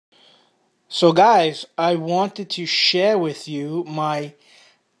So guys, I wanted to share with you my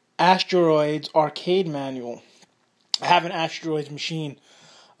Asteroids arcade manual. I have an Asteroids machine.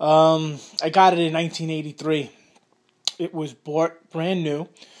 I got it in 1983. It was bought brand new,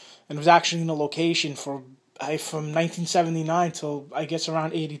 and it was actually in a location from 1979 till I guess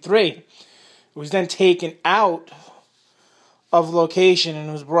around 83. It was then taken out of location and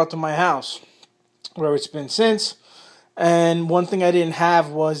it was brought to my house, where it's been since. And one thing I didn't have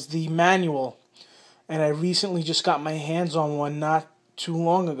was the manual. And I recently just got my hands on one not too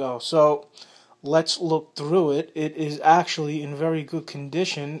long ago. So let's look through it. It is actually in very good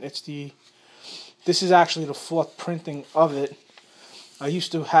condition. This is actually the fourth printing of it. I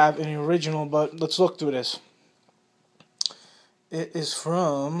used to have an original, but let's look through this. It is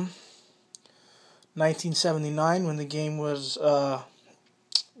from 1979 when the game was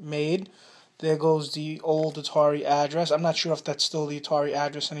made. There goes the old Atari address. I'm not sure if that's still the Atari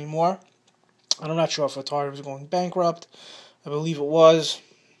address anymore. I'm not sure if Atari was going bankrupt. I believe it was.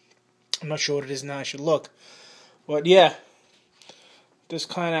 I'm not sure what it is now. I should look. But yeah, this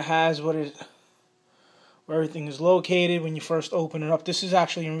kind of has where everything is located when you first open it up. This is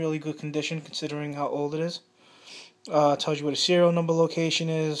actually in really good condition considering how old it is. Tells you what the serial number location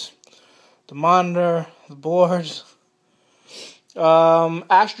is, the monitor, the boards.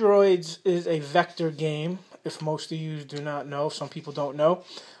 Asteroids is a vector game, if most of you do not know. Some people don't know.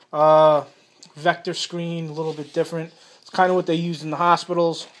 Vector screen, a little bit different. It's kind of what they used in the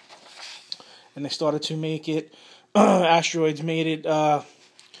hospitals, and they started to make it. Asteroids made it part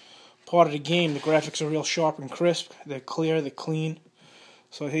of the game. The graphics are real sharp and crisp. They're clear, they're clean.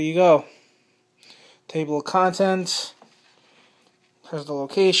 So here you go. Table of contents. Has the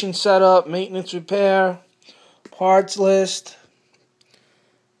location set up, maintenance, repair, parts list,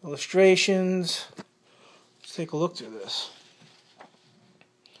 illustrations. Let's take a look through this.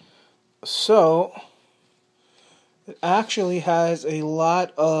 So, it actually has a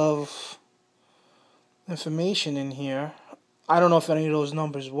lot of information in here. I don't know if any of those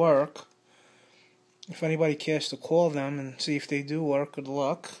numbers work. If anybody cares to call them and see if they do work, good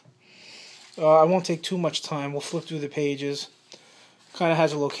luck. I won't take too much time. We'll flip through the pages. Kind of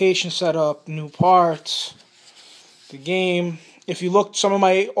has a location set up, new parts, the game. If you look, some of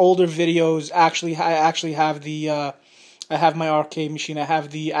my older videos I actually have I have my arcade machine. I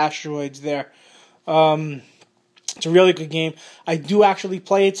have the Asteroids there. It's a really good game. I do actually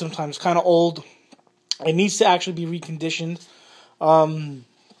play it sometimes. It's kind of old. It needs to actually be reconditioned.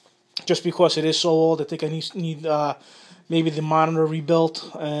 Just because it is so old, I think I need maybe the monitor rebuilt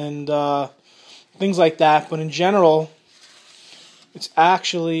and things like that. But in general, it's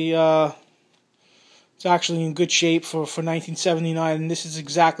actually in good shape for 1979, and this is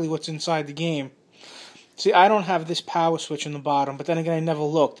exactly what's inside the game. See, I don't have this power switch in the bottom, but then again, I never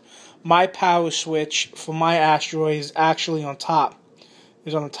looked. My power switch for my Asteroid is actually on top.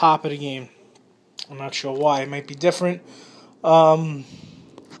 It's on the top of the game. I'm not sure why. It might be different.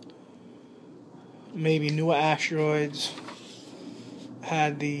 Maybe newer Asteroids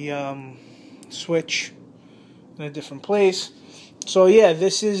had the switch in a different place. So yeah,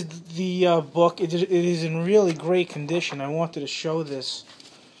 this is the book. It is in really great condition. I wanted to show this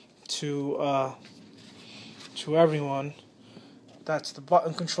to everyone. That's the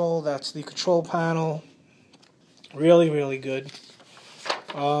button control. That's the control panel. Really, really good.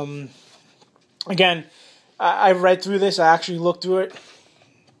 Again, I read through this. I actually looked through it.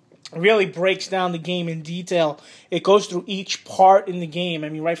 It really breaks down the game in detail. It goes through each part in the game. I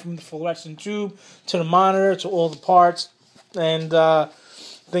mean, right from the fluorescent tube to the monitor to all the parts. And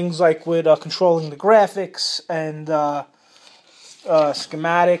things like with controlling the graphics and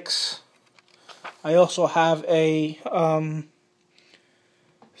schematics. I also have a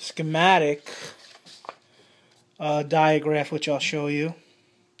schematic diagram, which I'll show you.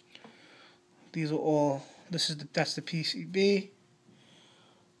 These are all. That's the PCB.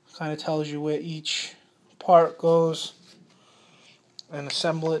 Kind of tells you where each part goes. An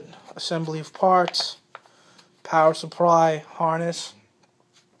assembly of parts. Power supply, harness,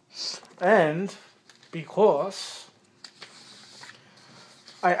 and because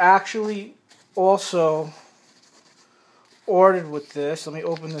I actually also ordered with this, let me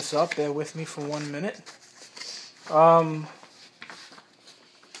open this up, bear with me for 1 minute. I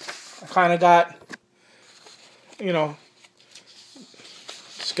kind of got,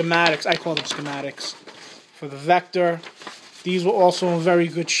 schematics, I call them schematics, for the vector. These were also in very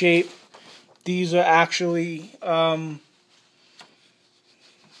good shape. These are actually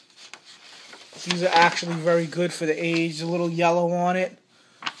very good for the age. A little yellow on it,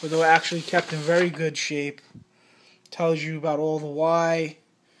 but they were actually kept in very good shape. Tells you about all the Y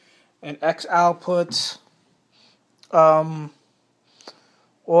and X outputs,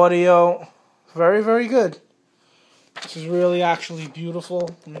 audio. Very, very good. This is really actually beautiful.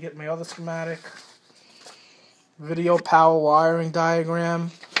 Let me get my other schematic. Video power wiring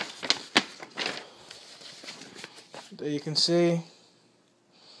diagram. There you can see.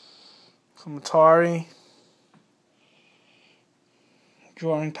 From Atari.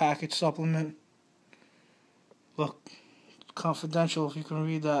 Drawing package supplement. Look, confidential if you can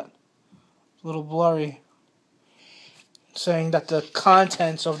read that. It's a little blurry. Saying that the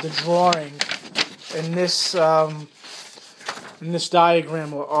contents of the drawing in this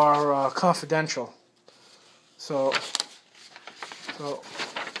diagram are confidential. So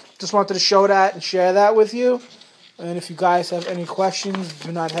just wanted to show that and share that with you. And if you guys have any questions,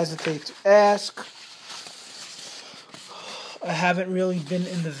 do not hesitate to ask. I haven't really been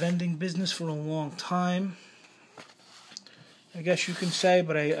in the vending business for a long time, I guess you can say,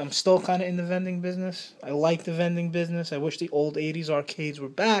 but I'm still kind of in the vending business. I like the vending business. I wish the old 80s arcades were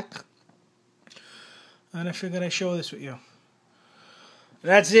back. And I figured I'd share this with you.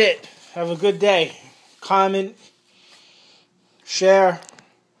 That's it. Have a good day. Comment, share.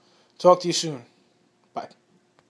 Talk to you soon.